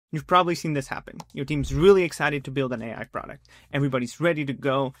You've probably seen this happen. Your team's really excited to build an AI product. Everybody's ready to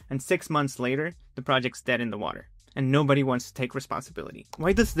go, and 6 months later, the project's dead in the water. And nobody wants to take responsibility.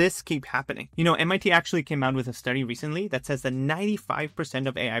 Why does this keep happening? MIT actually came out with a study recently that says that 95%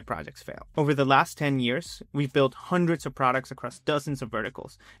 of AI projects fail. Over the last 10 years, we've built hundreds of products across dozens of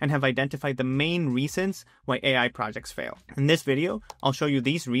verticals and have identified the main reasons why AI projects fail. In this video, I'll show you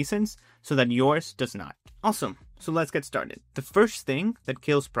these reasons so that yours does not. Awesome. So let's get started. The first thing that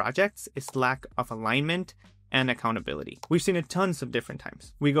kills projects is lack of alignment and accountability. We've seen it tons of different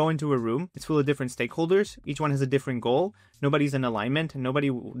times. We go into a room, it's full of different stakeholders, each one has a different goal, nobody's in alignment, and nobody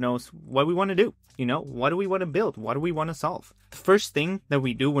knows what we want to do. What do we want to build? What do we want to solve? The first thing that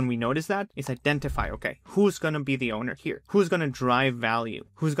we do when we notice that is identify, okay, who's going to be the owner here? Who's going to drive value?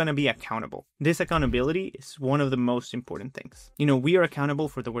 Who's going to be accountable? This accountability is one of the most important things. We are accountable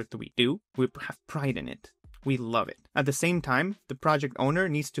for the work that we do. We have pride in it. We love it. At the same time, the project owner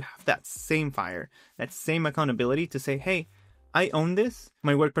needs to have that same fire, that same accountability to say, hey, I own this.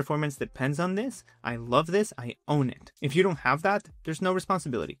 My work performance depends on this. I love this. I own it. If you don't have that, there's no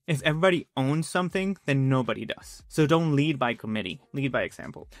responsibility. If everybody owns something, then nobody does. So don't lead by committee, lead by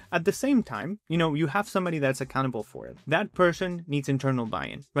example. At the same time, you have somebody that's accountable for it. That person needs internal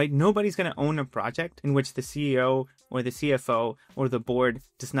buy-in, right? Nobody's going to own a project in which the CEO or the CFO or the board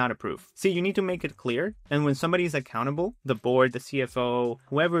does not approve. See, you need to make it clear. And when somebody is accountable, the board, the CFO,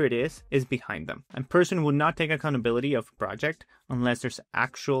 whoever it is behind them. A person will not take accountability of a project unless there's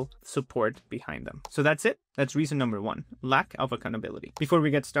actual support behind them. So that's it. That's reason number one, lack of accountability. Before we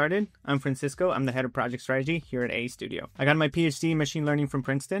get started, I'm Francisco. I'm the head of project strategy here at AA Studio. I got my PhD in machine learning from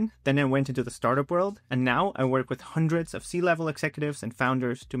Princeton. Then I went into the startup world. And now I work with hundreds of C-level executives and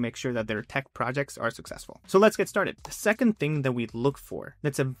founders to make sure that their tech projects are successful. So let's get started. The second thing that we look for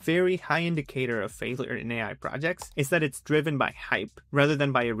that's a very high indicator of failure in AI projects is that it's driven by hype rather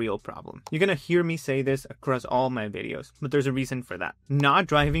than by a real problem. You're going to hear me say this across all my videos, but there's a reason for that. Not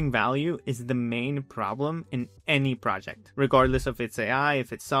driving value is the main problem in any project, regardless of it's AI,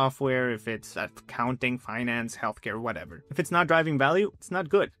 if it's software, if it's accounting, finance, healthcare, whatever. If it's not driving value, it's not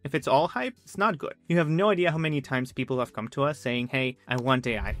good. If it's all hype, it's not good. You have no idea how many times people have come to us saying, hey, I want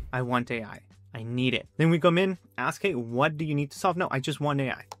AI. I want AI. I need it. Then we come in, ask, hey, what do you need to solve? No, I just want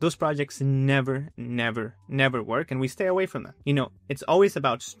AI. Those projects never work, and we stay away from them. It's always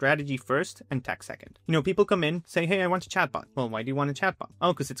about strategy first and tech second. People come in, say, hey, I want a chatbot. Well, why do you want a chatbot?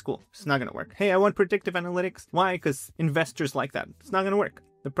 Oh, because it's cool. It's not going to work. Hey, I want predictive analytics. Why? Because investors like that. It's not going to work.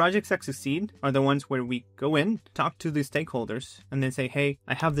 The projects that succeed are the ones where we go in, talk to the stakeholders, and then say, hey,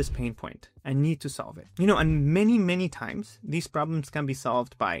 I have this pain point. I need to solve it. And many times, these problems can be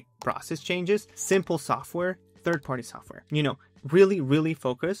solved by process changes, simple software, third-party software. Really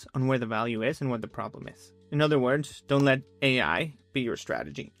focus on where the value is and what the problem is. In other words, don't let AI be your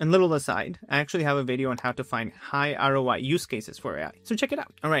strategy. And little aside, I actually have a video on how to find high ROI use cases for AI. So check it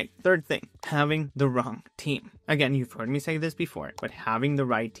out. All right, third thing, having the wrong team. Again, you've heard me say this before, but having the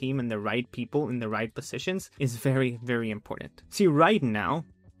right team and the right people in the right positions is very important. See, right now,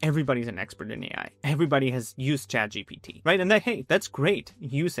 everybody's an expert in AI. Everybody has used ChatGPT, right? And hey, that's great.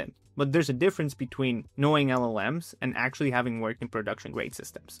 Use it. But there's a difference between knowing LLMs and actually having worked in production grade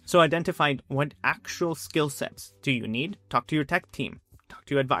systems. So identify what actual skill sets do you need? Talk to your tech team. Talk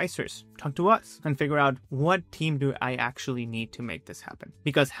to your advisors. Talk to us and figure out what team do I actually need to make this happen.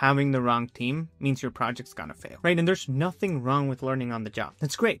 Because having the wrong team means your project's gonna fail, right? And there's nothing wrong with learning on the job.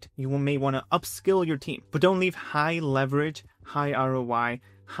 That's great. You may want to upskill your team, but don't leave high leverage, high ROI,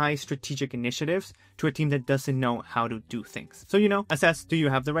 high strategic initiatives to a team that doesn't know how to do things. So, assess, do you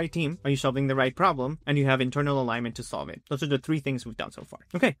have the right team? Are you solving the right problem? And you have internal alignment to solve it. Those are the 3 things we've done so far.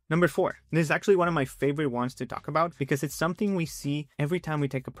 Okay, number 4. This is actually one of my favorite ones to talk about because it's something we see every time we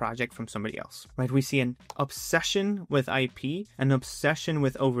take a project from somebody else, right? We see an obsession with IP, an obsession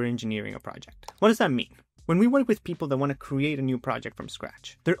with over-engineering a project. What does that mean? When we work with people that want to create a new project from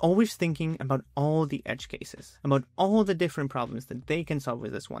scratch, they're always thinking about all the edge cases, about all the different problems that they can solve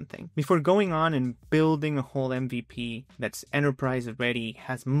with this one thing. Before going on and building a whole MVP that's enterprise ready,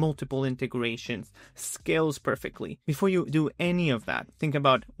 has multiple integrations, scales perfectly, before you do any of that, think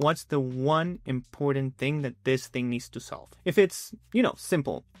about what's the one important thing that this thing needs to solve. If it's,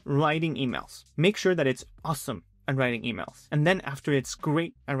 simple, writing emails, make sure that it's awesome. at writing emails. And then after it's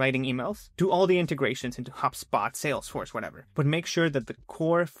great at writing emails, do all the integrations into HubSpot, Salesforce, whatever. But make sure that the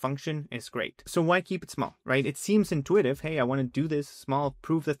core function is great. So why keep it small, right? It seems intuitive. Hey, I want to do this small,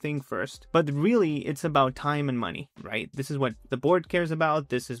 prove the thing first. But really, it's about time and money, right? This is what the board cares about.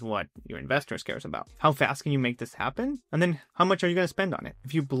 This is what your investors cares about. How fast can you make this happen? And then how much are you going to spend on it?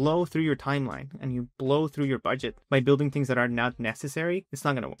 If you blow through your timeline and you blow through your budget by building things that are not necessary, it's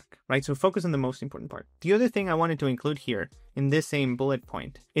not going to work, right? So focus on the most important part. The other thing I wanted to include here in this same bullet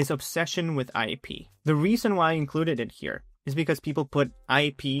point is obsession with IP. The reason why I included it here is because people put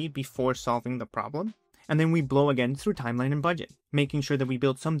IP before solving the problem. And then we blow again through timeline and budget, making sure that we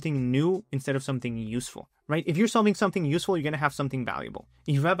build something new instead of something useful, right? If you're solving something useful, you're going to have something valuable.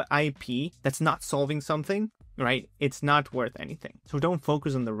 If you have IP that's not solving something, right, it's not worth anything. So don't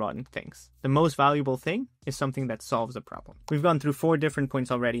focus on the rotten things. The most valuable thing is something that solves a problem. We've gone through 4 different points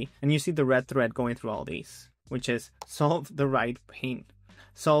already, and you see the red thread going through all these, which is solve the right pain.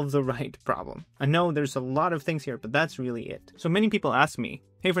 Solve the right problem. I know there's a lot of things here, but that's really it. So many people ask me,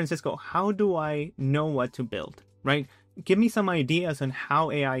 hey, Francisco, how do I know what to build, right? Give me some ideas on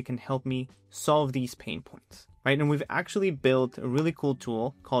how AI can help me solve these pain points, right? And we've actually built a really cool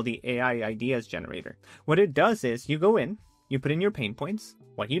tool called the AI Ideas Generator. What it does is you go in, you put in your pain points,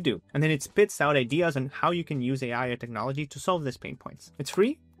 what you do, and then it spits out ideas on how you can use AI or technology to solve these pain points. It's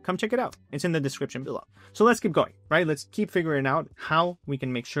free. Come check it out. It's in the description below. So let's keep going, right? Let's keep figuring out how we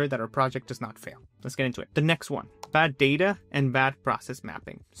can make sure that our project does not fail. Let's get into it. The next one, bad data and bad process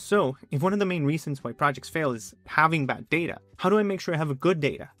mapping. So if one of the main reasons why projects fail is having bad data, how do I make sure I have a good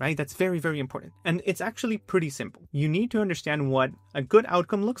data, right? That's very, very important. And it's actually pretty simple. You need to understand what a good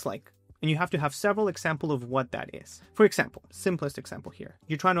outcome looks like. And you have to have several examples of what that is. For example, simplest example here.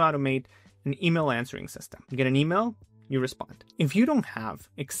 You're trying to automate an email answering system. You get an email, you respond. If you don't have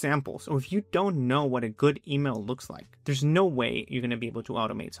examples, or if you don't know what a good email looks like, there's no way you're going to be able to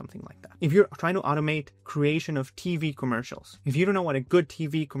automate something like that. If you're trying to automate creation of TV commercials, if you don't know what a good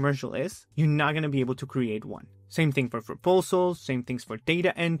TV commercial is, you're not going to be able to create one. Same thing for proposals, same things for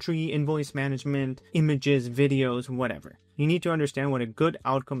data entry, invoice management, images, videos, whatever. You need to understand what a good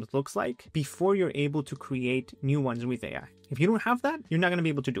outcome looks like before you're able to create new ones with AI. If you don't have that, you're not going to be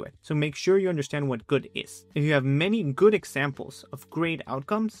able to do it. So make sure you understand what good is. If you have many good examples of great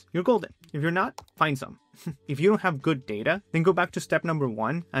outcomes, you're golden. If you're not, find some. If you don't have good data, then go back to step number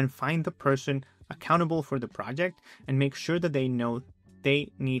 1 and find the person accountable for the project and make sure that they know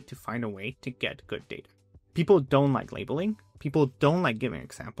they need to find a way to get good data. People don't like labeling. People don't like giving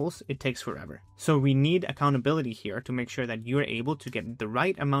examples. It takes forever. So we need accountability here to make sure that you're able to get the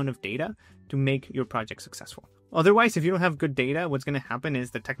right amount of data to make your project successful. Otherwise, if you don't have good data, what's going to happen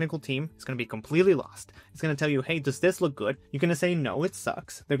is the technical team is going to be completely lost. It's going to tell you, hey, does this look good? You're going to say, no, it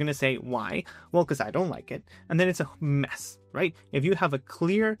sucks. They're going to say, why? Well, because I don't like it. And then it's a mess, right? If you have a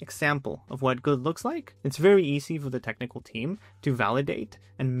clear example of what good looks like, it's very easy for the technical team to validate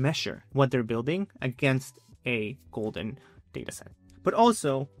and measure what they're building against a golden data set. But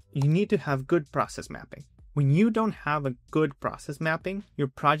also, you need to have good process mapping. When you don't have a good process mapping, your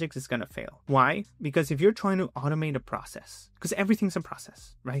project is going to fail. Why? Because if you're trying to automate a process, because everything's a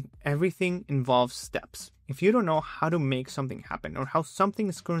process, right? Everything involves steps. If you don't know how to make something happen or how something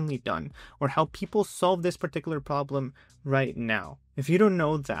is currently done or how people solve this particular problem right now, if you don't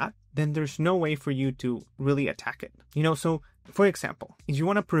know that, then there's no way for you to really attack it. So for example, if you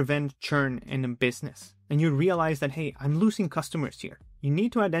want to prevent churn in a business and you realize that, hey, I'm losing customers here, you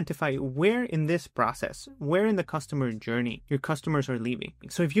need to identify where in this process, where in the customer journey your customers are leaving.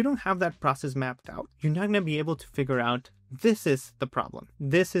 So if you don't have that process mapped out, you're not going to be able to figure out this is the problem.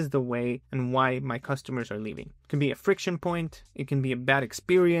 This is the way and why my customers are leaving. It can be a friction point. It can be a bad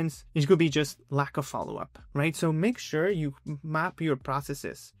experience. It could be just lack of follow-up, right? So make sure you map your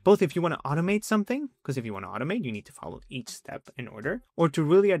processes, both if you want to automate something, because if you want to automate, you need to follow each step in order, or to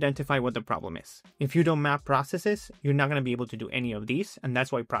really identify what the problem is. If you don't map processes, you're not going to be able to do any of these. And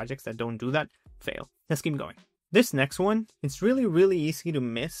that's why projects that don't do that fail. Let's keep going. This next one, it's really easy to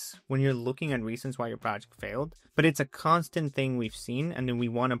miss when you're looking at reasons why your project failed, but it's a constant thing we've seen and then we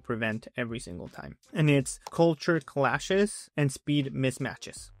want to prevent every single time. And it's culture clashes and speed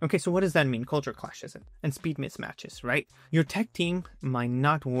mismatches. Okay, so what does that mean? Culture clashes and speed mismatches, right? Your tech team might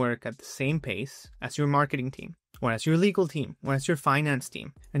not work at the same pace as your marketing team, or as your legal team, or as your finance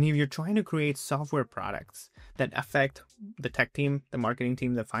team. And if you're trying to create software products that affect the tech team, the marketing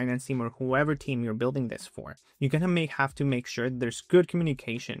team, the finance team, or whoever team you're building this for, you're going to have to make sure there's good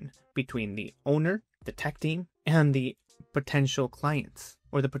communication between the owner, the tech team, and the potential clients.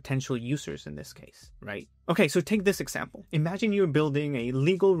 or the potential users in this case, right? Okay, so take this example. Imagine you're building a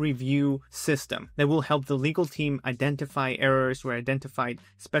legal review system that will help the legal team identify errors or identify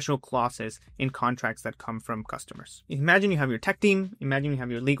special clauses in contracts that come from customers. Imagine you have your tech team, imagine you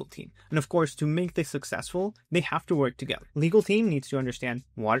have your legal team. And of course, to make this successful, they have to work together. Legal team needs to understand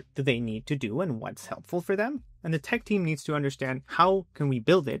what do they need to do and what's helpful for them. And the tech team needs to understand how can we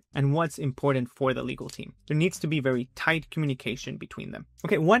build it and what's important for the legal team. There needs to be very tight communication between them.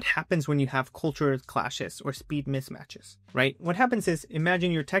 Okay, what happens when you have culture clashes or speed mismatches, right? What happens is,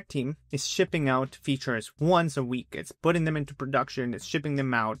 imagine your tech team is shipping out features once a week. It's putting them into production, it's shipping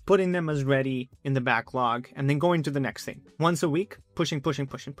them out, putting them as ready in the backlog, and then going to the next thing. Once a week, pushing.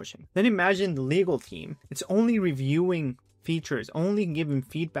 Then imagine the legal team, it's only reviewing features, only giving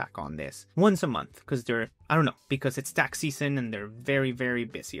feedback on this once a month because because it's tax season and they're very, very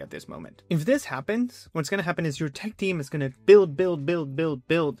busy at this moment. If this happens, what's going to happen is your tech team is going to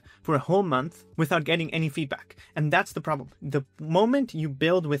build for a whole month without getting any feedback. And that's the problem. The moment you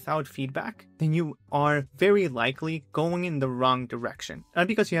build without feedback, then you are very likely going in the wrong direction. Not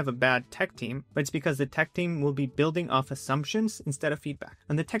because you have a bad tech team, but it's because the tech team will be building off assumptions instead of feedback.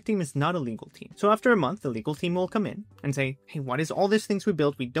 And the tech team is not a legal team. So after a month, the legal team will come in and say, hey, what is all these things we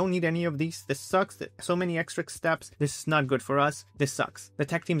built? We don't need any of these. This sucks. So many extra steps. This is not good for us. This sucks. The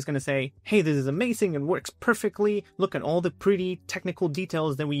tech team is going to say, hey, this is amazing. It works perfectly. Look at all the pretty technical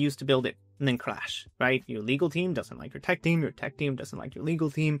details that we used to build it. And then crash, right? Your legal team doesn't like your tech team doesn't like your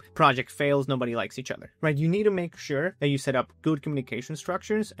legal team, project fails, nobody likes each other, right? You need to make sure that you set up good communication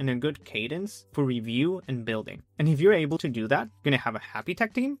structures and a good cadence for review and building. And if you're able to do that, you're going to have a happy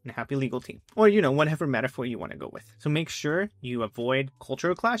tech team and a happy legal team, or, whatever metaphor you want to go with. So make sure you avoid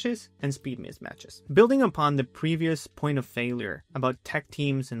cultural clashes and speed mismatches. Building upon the previous point of failure about tech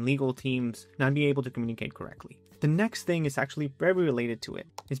teams and legal teams not being able to communicate correctly, the next thing is actually very related to it.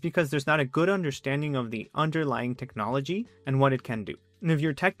 It's because there's not a good understanding of the underlying technology and what it can do. And if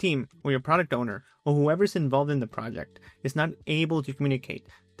your tech team or your product owner or whoever's involved in the project is not able to communicate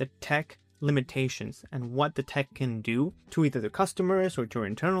the tech limitations and what the tech can do to either the customers or to your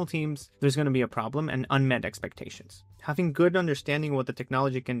internal teams, there's going to be a problem and unmet expectations. Having good understanding of what the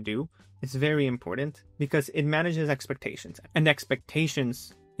technology can do is very important because it manages expectations. And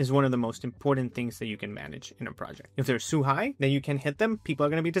expectations is one of the most important things that you can manage in a project. If they're too high, then you can hit them. People are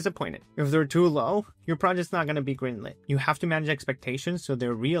going to be disappointed. If they're too low, your project's not going to be greenlit. You have to manage expectations so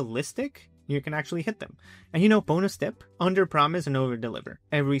they're realistic. You can actually hit them. And bonus tip, under promise and over deliver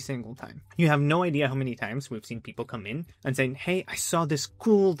every single time. You have no idea how many times we've seen people come in and saying, hey, I saw this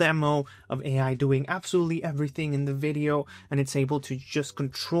cool demo of AI doing absolutely everything in the video, and it's able to just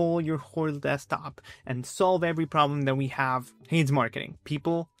control your whole desktop and solve every problem that we have. Hey, it's marketing.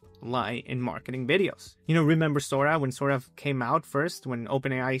 People lie in marketing videos. Remember Sora? When Sora came out first, when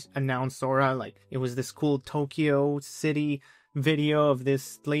OpenAI announced Sora, it was this cool Tokyo city video of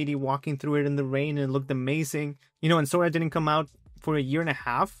this lady walking through it in the rain and it looked amazing. And Sora didn't come out for a year and a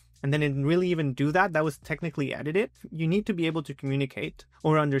half. And then it didn't really even do that. That was technically edited. You need to be able to communicate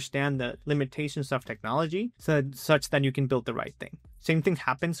or understand the limitations of technology such that you can build the right thing. Same thing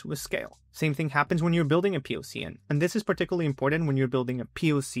happens with scale. Same thing happens when you're building a POC. And this is particularly important when you're building a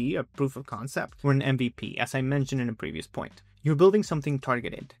POC, a proof of concept, or an MVP, as I mentioned in a previous point. You're building something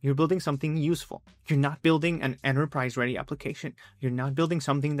targeted. You're building something useful. You're not building an enterprise-ready application. You're not building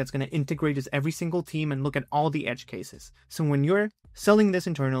something that's going to integrate as every single team and look at all the edge cases. So when you're selling this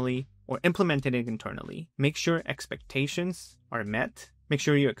internally or implementing it internally, make sure expectations are met. Make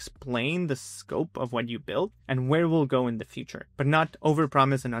sure you explain the scope of what you built and where we'll go in the future, but not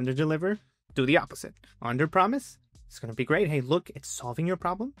overpromise and underdeliver. Do the opposite. Underpromise. It's going to be great. Hey, look, it's solving your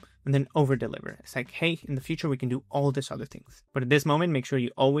problem. And then over-deliver. It's like, hey, in the future, we can do all these other things. But at this moment, make sure you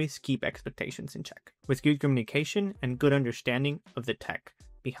always keep expectations in check with good communication and good understanding of the tech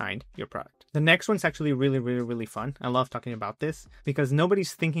behind your product. The next one's actually really, really, really fun. I love talking about this because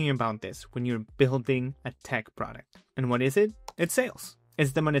nobody's thinking about this when you're building a tech product. And what is it? It's sales.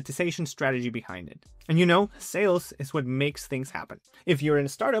 It's the monetization strategy behind it. And sales is what makes things happen. If you're in a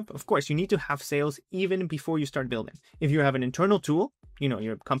startup, of course, you need to have sales even before you start building. If you have an internal tool,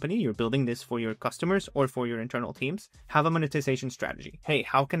 your company, you're building this for your customers or for your internal teams, have a monetization strategy. Hey,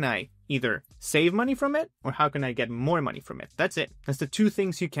 how can I either save money from it or how can I get more money from it? That's it. That's the two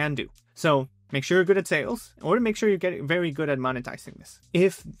things you can do. So make sure you're good at sales or make sure you get very good at monetizing this.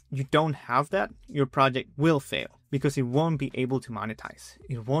 If you don't have that, your project will fail because it won't be able to monetize.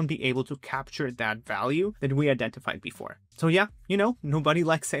 It won't be able to capture that value that we identified before. So yeah, nobody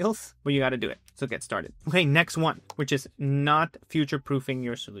likes sales, but you got to do it. So get started. Okay, next one, which is not future-proofing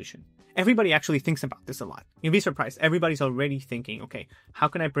your solution. Everybody actually thinks about this a lot. You'll be surprised. Everybody's already thinking, okay, how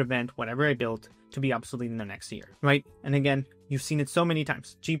can I prevent whatever I built to be obsolete in the next year, right? And again, you've seen it so many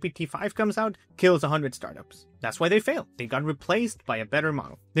times. GPT-5 comes out, kills 100 startups. That's why they failed. They got replaced by a better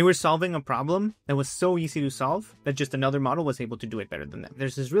model. They were solving a problem that was so easy to solve that just another model was able to do it better than them.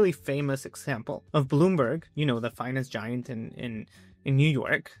 There's this really famous example of Bloomberg, the finance giant in New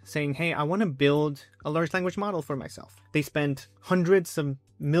York, saying, hey, I want to build a large language model for myself. They spent hundreds of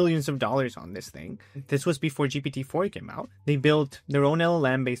millions of dollars on this thing. This was before GPT-4 came out. They built their own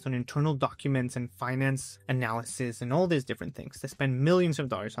LLM based on internal documents and finance analysis and all these different things. They spent millions of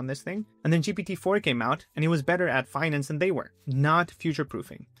dollars on this thing. And then GPT-4 came out and it was better at finance than they were. Not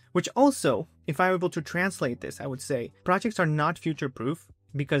future-proofing. Which also, if I were able to translate this, I would say projects are not future-proof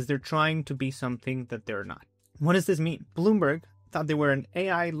because they're trying to be something that they're not. What does this mean? Bloomberg thought they were an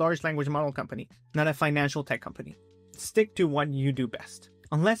AI large language model company, not a financial tech company. Stick to what you do best.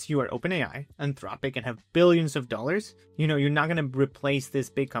 Unless you are OpenAI, Anthropic, and have billions of dollars, you're not going to replace these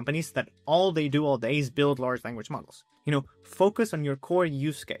big companies that all they do all day is build large language models. Focus on your core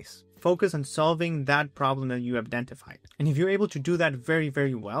use case. Focus on solving that problem that you identified. And if you're able to do that very,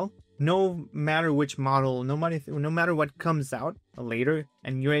 very well, no matter which model, no matter what comes out later,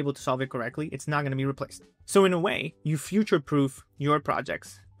 and you're able to solve it correctly, it's not going to be replaced. So in a way, you future-proof your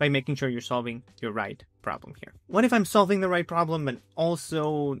projects by making sure you're solving your right problem here. What if I'm solving the right problem, but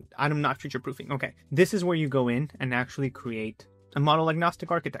also I'm not future-proofing? Okay, this is where you go in and actually create a model-agnostic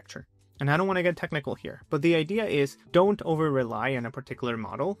architecture. And I don't want to get technical here, but the idea is don't over-rely on a particular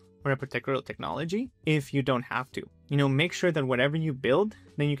model or a particular technology if you don't have to. Make sure that whatever you build,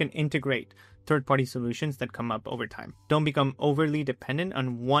 then you can integrate third-party solutions that come up over time. Don't become overly dependent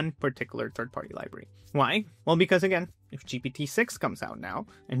on one particular third-party library. Why? Well, because again, if GPT-6 comes out now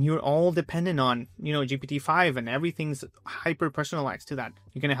and you're all dependent on, GPT-5 and everything's hyper-personalized to that,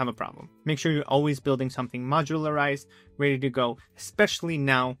 you're going to have a problem. Make sure you're always building something modularized, ready to go, especially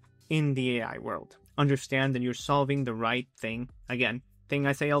now in the AI world. Understand that you're solving the right thing. Again, thing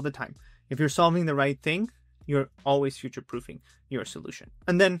I say all the time. If you're solving the right thing, you're always future-proofing your solution.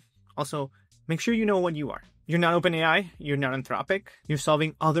 And then also make sure you know what you are. You're not OpenAI, you're not Anthropic, you're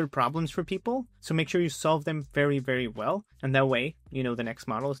solving other problems for people. So make sure you solve them very, very well. And that way, the next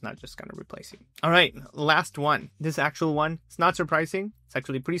model is not just going to replace you. All right, last one. This actual one, it's not surprising. It's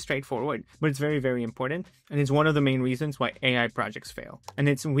actually pretty straightforward, but it's very, very important. And it's one of the main reasons why AI projects fail. And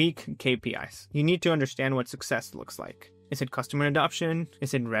it's weak KPIs. You need to understand what success looks like. Is it customer adoption?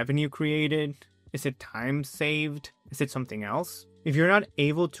 Is it revenue created? Is it time saved? Is it something else? If you're not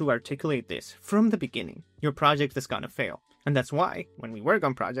able to articulate this from the beginning, your project is going to fail. And that's why, when we work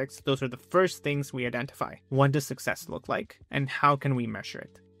on projects, those are the first things we identify. What does success look like? And how can we measure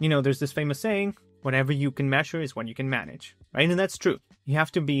it? There's this famous saying, whatever you can measure is what you can manage, right? And that's true. You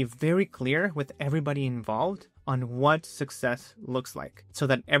have to be very clear with everybody involved on what success looks like so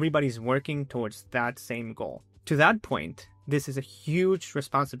that everybody's working towards that same goal. To that point, this is a huge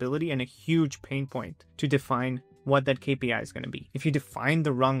responsibility and a huge pain point to define what that KPI is going to be. If you define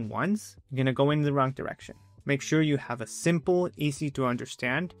the wrong ones, you're going to go in the wrong direction. Make sure you have a simple, easy to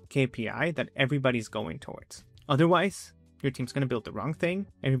understand KPI that everybody's going towards. Otherwise, your team's going to build the wrong thing,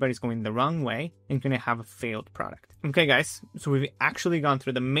 everybody's going the wrong way, and you're going to have a failed product. Okay, guys, so we've actually gone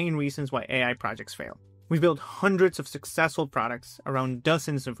through the main reasons why AI projects fail. We've built hundreds of successful products around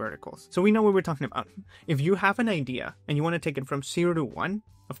dozens of verticals. So we know what we're talking about. If you have an idea and you want to take it from 0 to 1,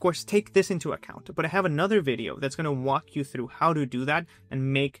 of course, take this into account. But I have another video that's going to walk you through how to do that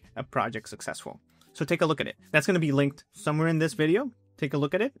and make a project successful. So take a look at it. That's going to be linked somewhere in this video. Take a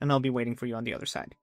look at it, and I'll be waiting for you on the other side.